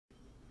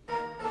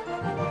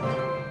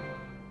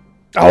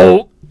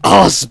Oh,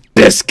 ass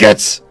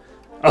biscuits!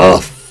 Oh,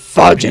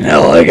 fudging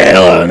hell, okay,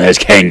 hello, and there's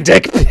King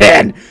Dick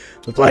Pen.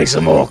 We're playing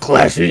some more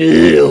Clash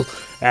Royale.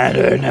 I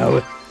don't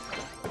know.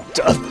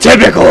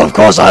 Typical, of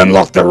course, I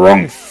unlocked the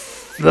wrong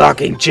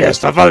fucking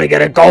chest. I finally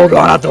get a gold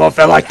one after I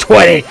felt like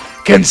 20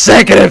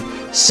 consecutive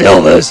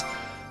silvers.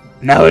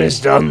 Now it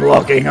is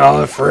unlocking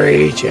our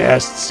free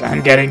chests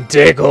and getting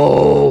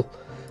tickle.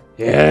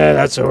 Yeah,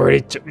 that's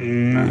already...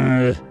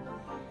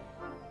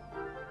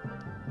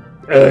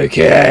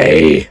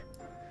 Okay.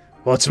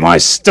 What's my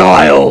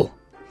style?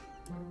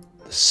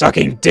 The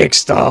sucking dick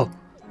style.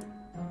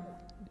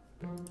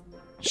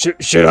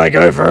 Should I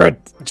go for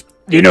it?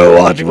 You know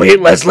what?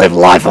 Let's live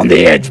life on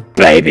the edge,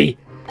 baby.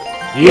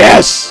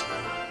 Yes!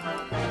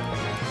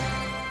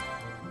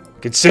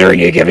 Considering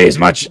you give me as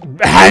much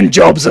hand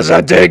jobs as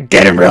I do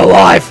get in real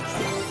life.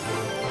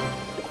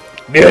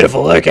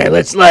 Beautiful. Okay,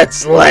 let's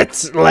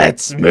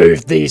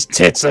move these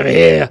tits over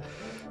here.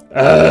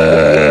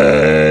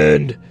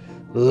 And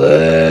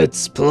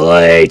let's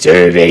play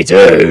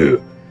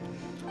 2v2.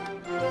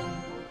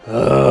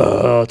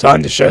 Oh,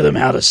 time to show them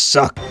how to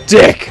suck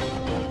dick.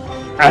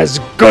 As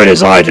good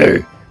as I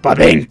do. By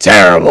being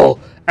terrible.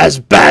 As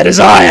bad as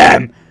I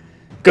am.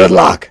 Good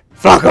luck.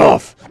 Fuck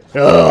off.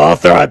 Oh, I'll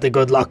throw out the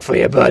good luck for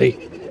you,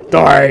 buddy.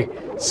 Don't worry.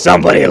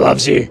 Somebody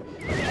loves you.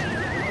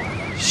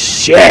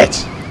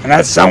 Shit. And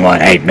that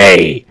someone ain't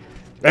me.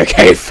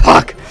 Okay,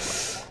 fuck.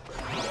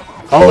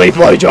 Holy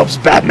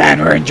blowjobs, Batman,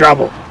 we're in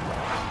trouble.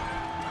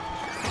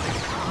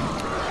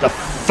 The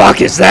fuck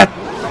is that?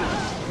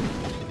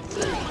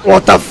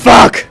 What the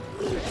fuck?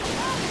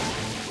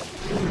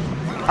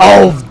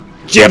 Oh,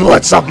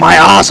 giblets up my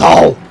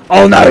asshole.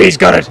 Oh no, he's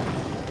got it.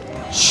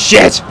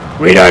 Shit.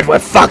 We're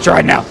fucked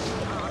right now.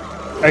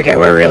 Okay,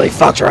 we're really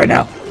fucked right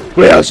now.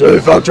 We are so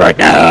fucked right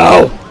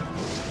now.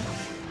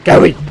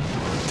 Can we...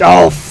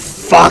 Oh,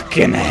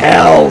 fucking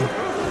hell.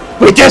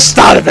 We just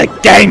started the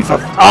game for...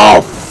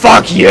 Oh,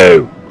 fuck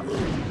you.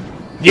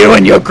 You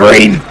and your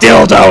green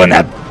dildo and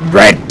that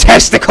red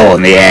testicle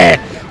in the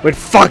air with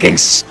fucking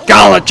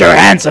Scarlett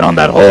Johansson on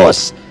that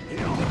horse.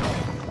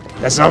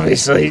 That's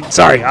obviously...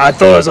 Sorry, I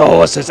thought it was a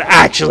horse. It's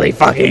actually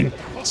fucking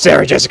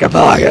Sarah Jessica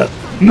Parker.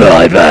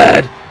 My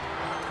bad.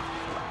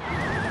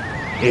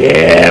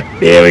 Yep,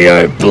 here we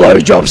go.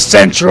 Blowjob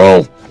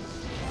Central.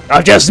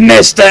 I've just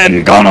missed it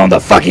and gone on the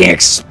fucking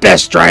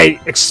express train.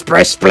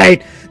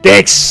 The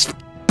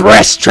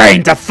express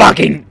train to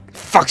fucking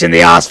fucks in the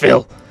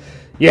arseville.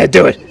 Yeah,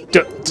 do it.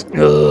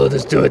 Oh,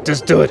 just do it.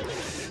 Just do it.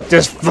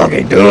 Just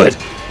fucking do it.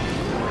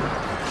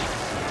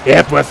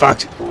 Yep, we're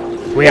fucked.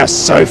 We are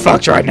so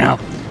fucked right now.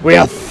 We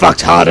are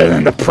fucked harder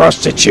than the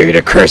prostitute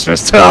at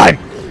Christmas time.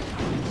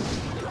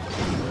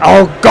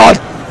 Oh, god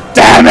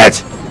damn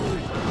it.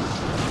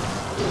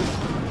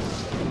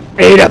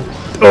 Eat up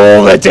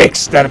all the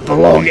dicks that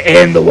belong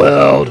in the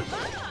world.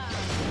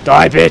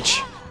 Die,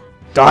 bitch.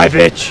 Die,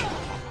 bitch.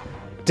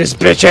 This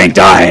bitch ain't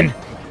dying.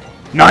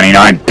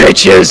 99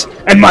 bitches,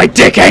 and my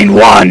dick ain't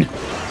one.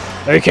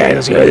 Okay,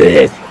 let's go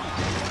this.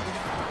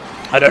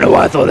 I don't know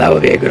why I thought that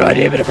would be a good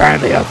idea, but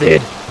apparently I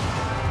did.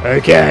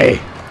 Okay.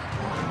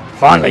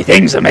 Finally,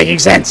 things are making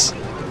sense.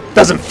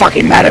 Doesn't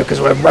fucking matter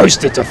because we're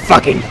roasted to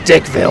fucking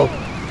Dickville.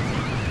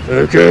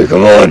 Okay,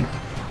 come on.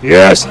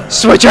 Yes,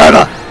 switch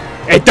over.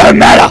 It don't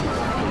matter.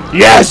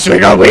 Yes, we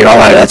got one of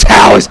the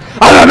towers.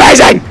 I'm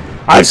amazing.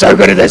 I'm so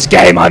good at this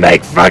game. I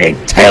make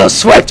fucking Taylor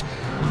Swift.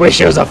 Wish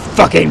she was a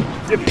fucking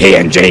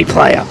PNG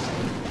player.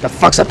 The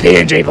fuck's a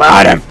PNG player?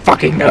 I don't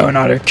fucking know and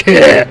I don't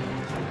care.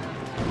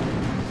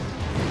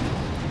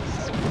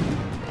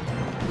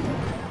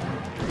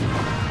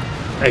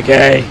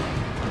 Okay.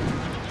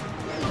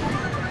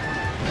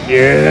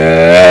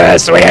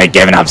 Yes, we ain't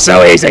giving up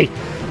so easy.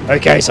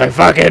 Okay, so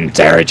fucking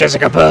Sarah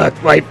Jessica Parker.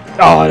 Wait,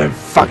 oh, I don't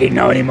fucking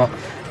know anymore.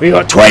 We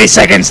got 20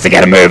 seconds to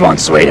get a move on,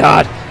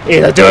 sweetheart.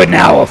 Either do it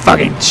now or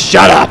fucking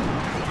shut up.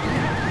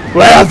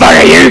 Where the fuck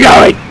are you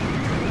going?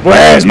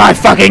 Where's my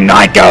fucking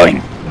night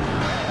going?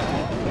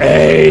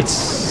 8,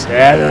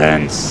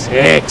 7,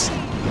 6,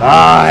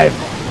 5,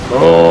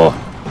 4,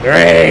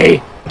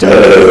 3,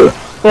 2,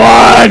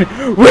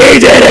 1. We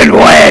didn't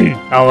win!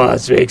 Oh, well,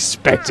 as we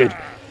expected.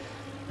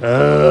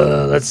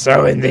 Let's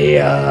throw in the,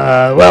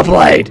 well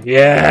played.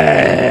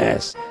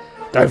 Yes.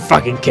 Don't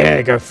fucking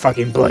care. Go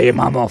fucking blow your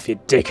mum off, you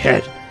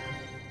dickhead.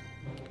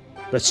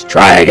 Let's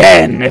try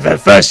again. If at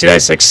first you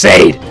don't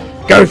succeed,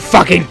 go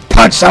fucking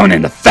punch someone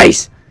in the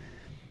face.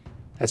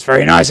 That's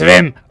very nice of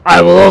him.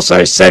 I will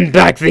also send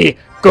back the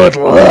good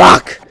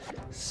luck.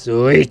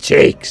 Sweet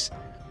cheeks.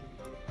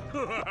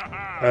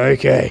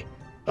 Okay.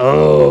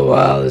 Oh,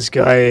 wow, this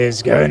guy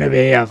is going to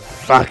be a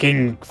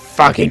fucking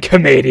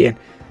comedian.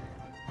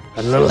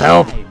 A little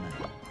help.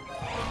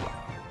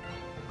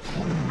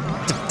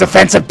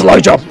 Defensive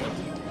blowjob.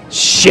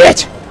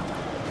 Shit.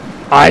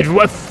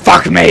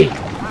 Fuck me.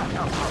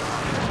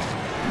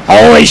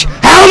 Holy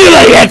how do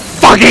they get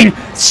fucking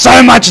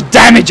so much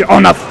damage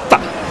on a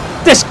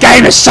this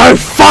game is so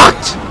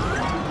fucked.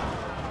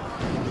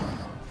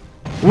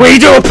 We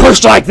do a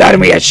push like that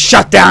and we get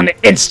shut down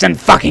instant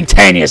fucking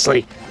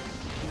taneously.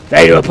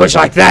 They do a push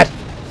like that.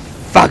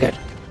 fuck it.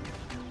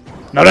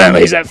 Not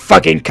only is that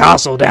fucking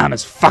castle down,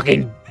 it's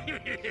fucking...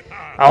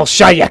 I'll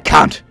show you,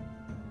 cunt.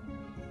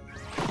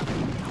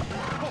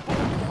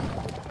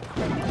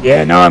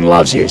 Yeah, no one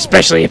loves you,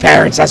 especially your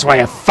parents. That's why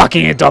you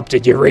fucking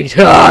adopted, you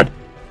retard.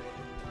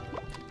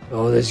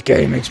 Oh, this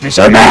game makes me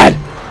so mad.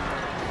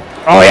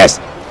 Oh, yes.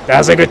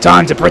 Now's a good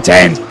time to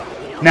pretend.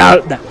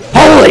 Now,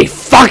 holy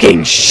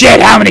fucking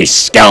shit, how many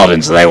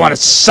skeletons do they want to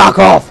suck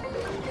off?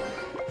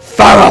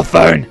 Fuck off,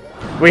 phone.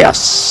 We are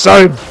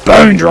so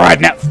boned right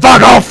now.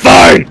 Fuck off,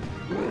 phone!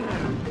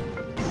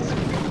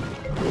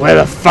 Where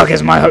the fuck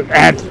is my hook?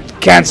 And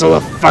cancel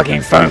the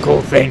fucking phone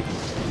call thing.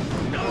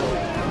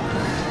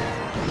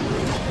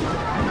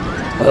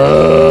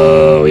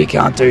 Oh, we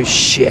can't do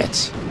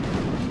shit.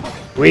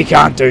 We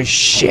can't do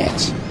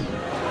shit.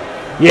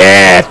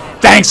 Yeah,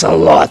 thanks a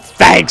lot.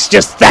 Thanks.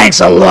 Just thanks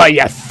a lot,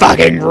 you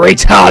fucking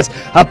retards.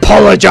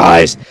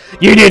 Apologize.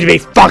 You need to be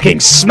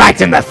fucking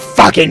smacked in the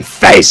fucking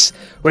face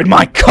with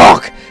my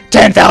cock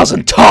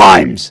 10,000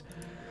 times.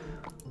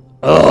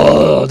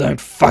 Oh, don't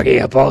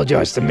fucking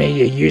apologize to me,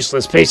 you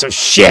useless piece of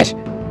shit.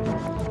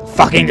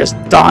 Fucking just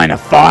die in a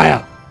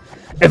fire.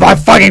 If I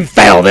fucking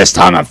fail this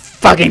time, I'm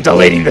fucking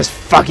deleting this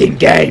fucking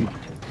game.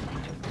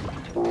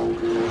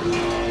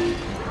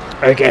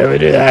 Okay, we'll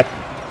do that.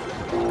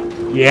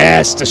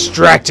 Yes,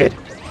 distracted.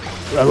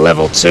 A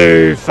level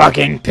 2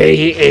 fucking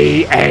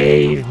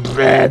P.E.K.K.A.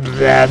 Blah,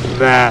 blah,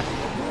 blah.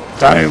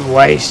 Don't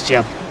waste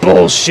your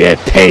bullshit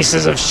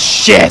pieces of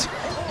shit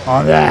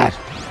on that.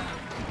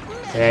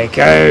 There you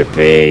go,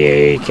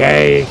 P.E.K.K.A.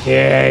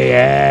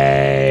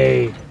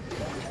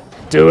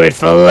 Do it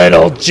for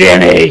little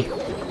Jimmy.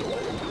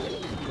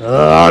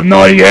 I'm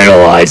not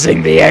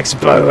utilizing the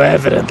expo,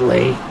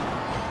 evidently.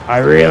 I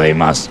really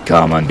must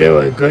come and do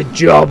a good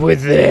job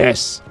with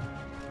this.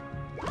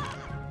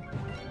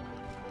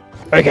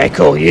 Okay,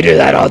 cool, you do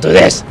that, I'll do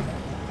this.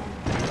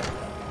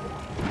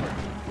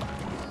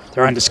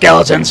 Throw in the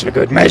skeletons for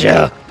good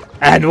measure,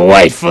 and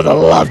wait for the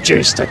love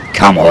juice to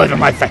come all over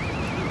my face.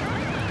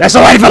 Let's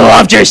wait for the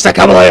love juice to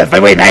come all over,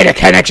 but we made a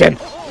connection.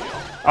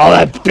 Oh,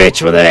 that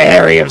bitch with an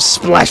area of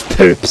splash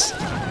poops.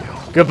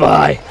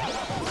 Goodbye.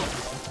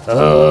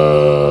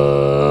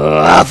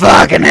 Oh,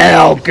 fucking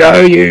hell,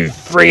 go you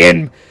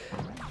freaking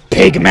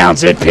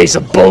pig-mounted piece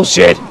of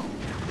bullshit.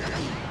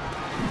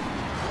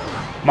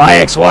 My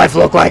ex-wife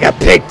looked like a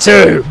pig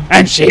too,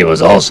 and she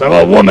was also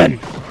a woman.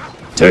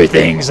 Two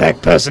things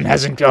that person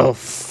hasn't. Oh,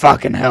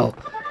 fucking hell.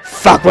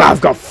 Fuck, well,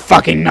 I've got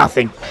fucking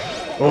nothing.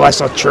 Oh, that's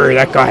not true.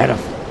 That guy had a...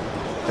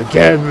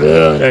 Again,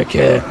 I don't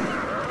care.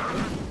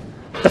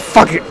 The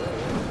fuck...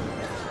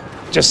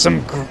 Just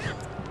some...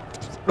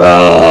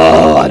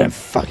 Oh, I don't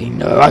fucking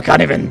know. I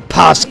can't even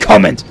pass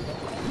comment.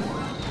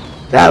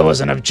 That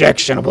was an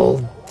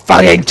objectionable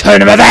fucking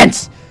turn of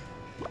events.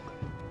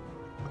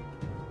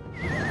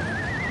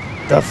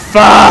 The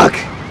fuck?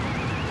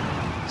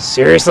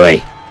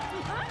 Seriously?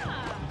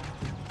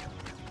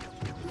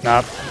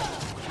 Nope.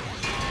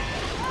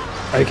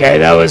 Okay,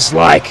 that was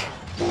like...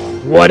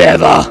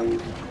 Whatever.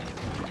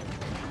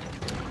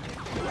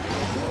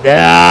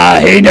 Ah,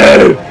 he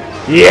knew!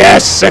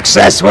 Yes,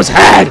 success was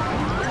had!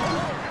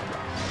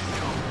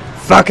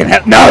 Fucking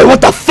hell. No,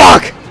 what the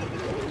fuck?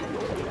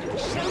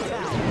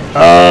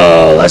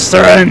 Oh, let's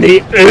throw in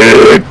the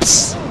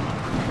oops!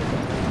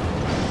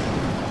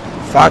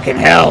 Fucking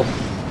hell.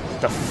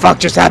 What the fuck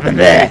just happened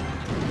there?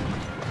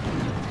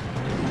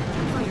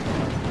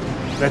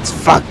 Let's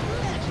fuck.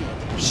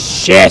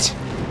 Shit.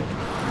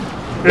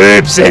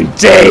 Oops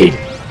indeed.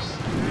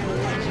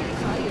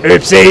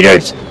 Oopsie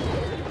doops.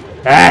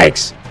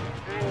 Thanks.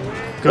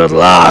 Good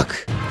luck.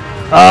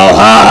 Oh, ha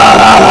ha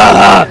ha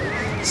ha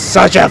ha.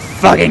 Such a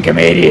fucking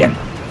comedian.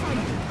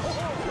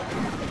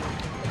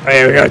 Oh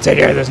yeah, we gotta take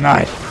care of this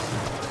knight.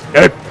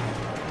 Nope.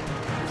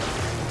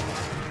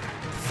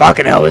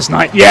 Fucking hell, this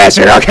knight. Yes,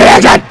 you're okay,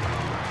 action!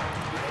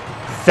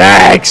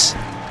 Thanks.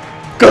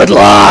 Good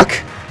luck.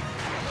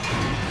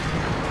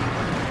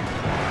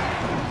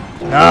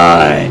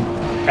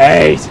 9,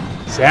 8,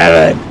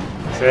 7,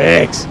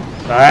 6.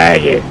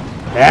 Thank you.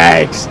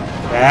 Thanks.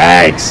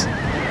 Thanks.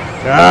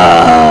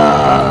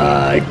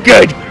 Ah,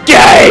 good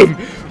game,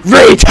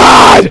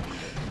 retard.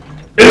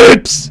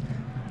 Oops.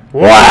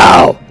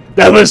 Wow.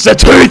 That was the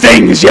two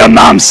things your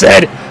mum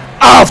said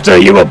after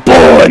you were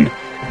born.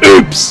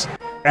 Oops.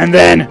 And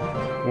then,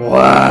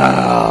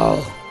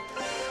 wow.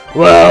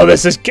 Well,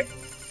 this is...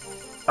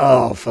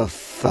 Oh, for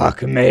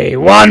fuck me.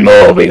 One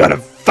more. We gotta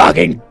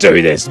fucking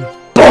do this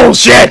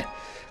bullshit.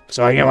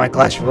 So I get my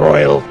Clash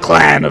Royale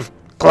clan of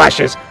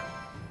clashes.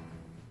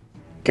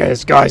 Okay,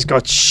 this guy's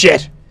got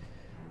shit.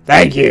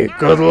 Thank you.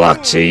 Good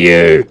luck to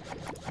you.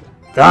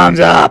 Thumbs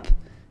up.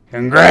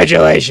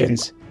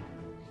 Congratulations.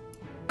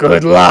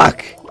 Good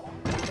luck.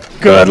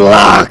 Good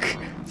luck.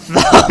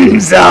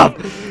 Thumbs up.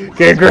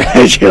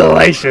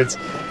 Congratulations.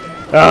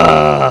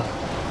 There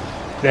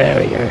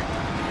we go.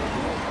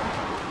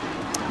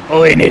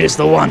 All we need is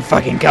the one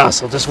fucking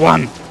castle. Just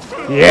one.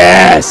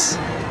 Yes.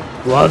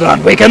 Well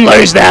done. We can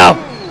lose now.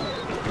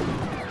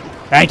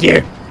 Thank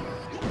you.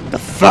 The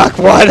fuck?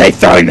 Why are they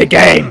throwing the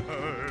game?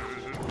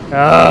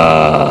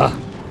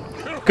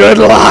 Good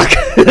luck!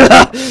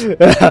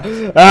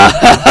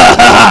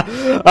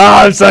 Oh,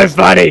 I'm so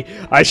funny!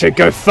 I should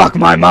go fuck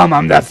my mum,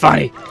 I'm that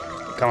funny.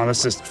 Come on,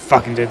 let's just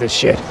fucking do this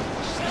shit.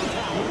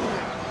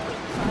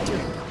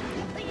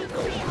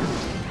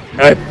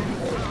 Nope.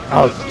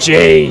 Oh,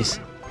 jeez.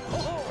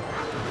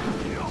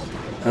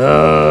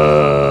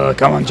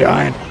 Come on,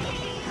 giant.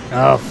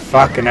 Oh,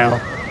 fucking hell.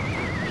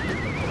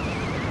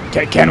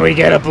 Can we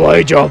get a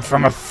blowjob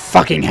from a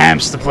fucking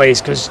hamster,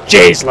 please? Because,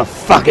 jeez, la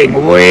fucking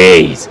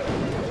Louise.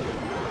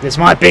 This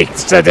might be it.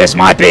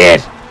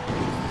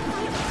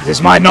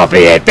 This might not be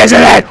it. This is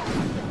it!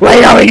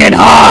 We're going in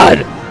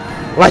hard!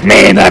 Like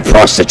me and that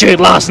prostitute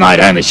last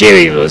night, only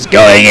she was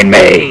going in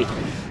me!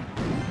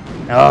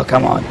 Oh,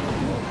 come on.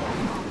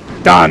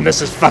 Done,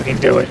 this is fucking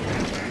do it.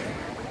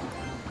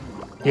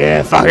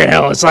 Yeah, fucking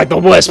hell, it's like the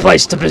worst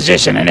place to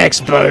position an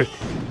expo.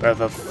 But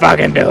for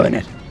fucking doing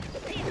it.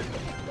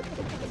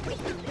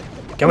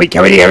 Can we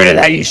get rid of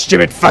that, you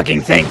stupid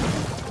fucking thing?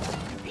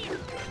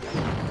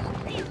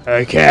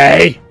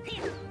 Okay.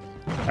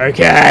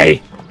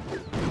 Okay.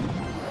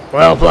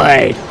 Well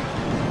played.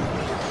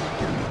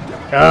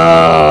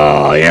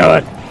 Oh, you know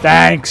what?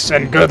 Thanks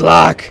and good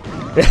luck.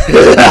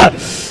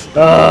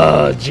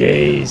 Oh,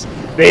 jeez.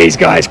 These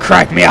guys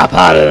crack me up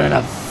harder than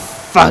a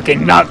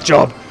fucking nut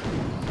job.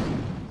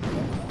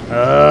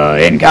 Oh,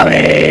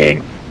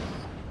 incoming.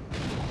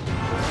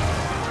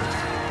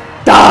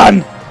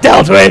 Done.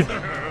 Dealt with.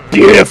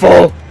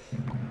 Beautiful.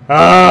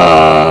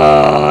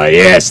 Oh,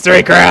 yes,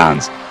 3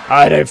 crowns.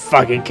 I don't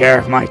fucking care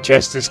if my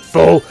chest is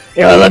full.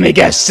 Yeah, let me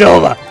guess,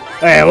 silver.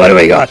 Hey, what do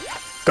we got?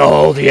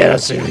 Gold,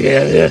 yes,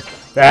 yeah,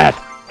 that.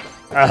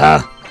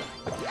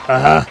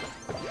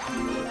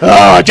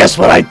 Oh, just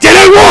what I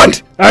didn't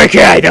want!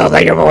 Okay, now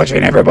thank you for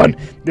watching, everyone.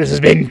 This has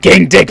been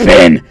King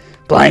Dickpin,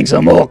 playing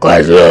some more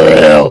Clash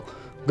Royale.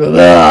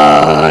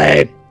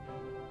 Goodbye.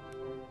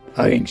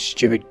 Fucking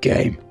stupid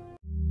game.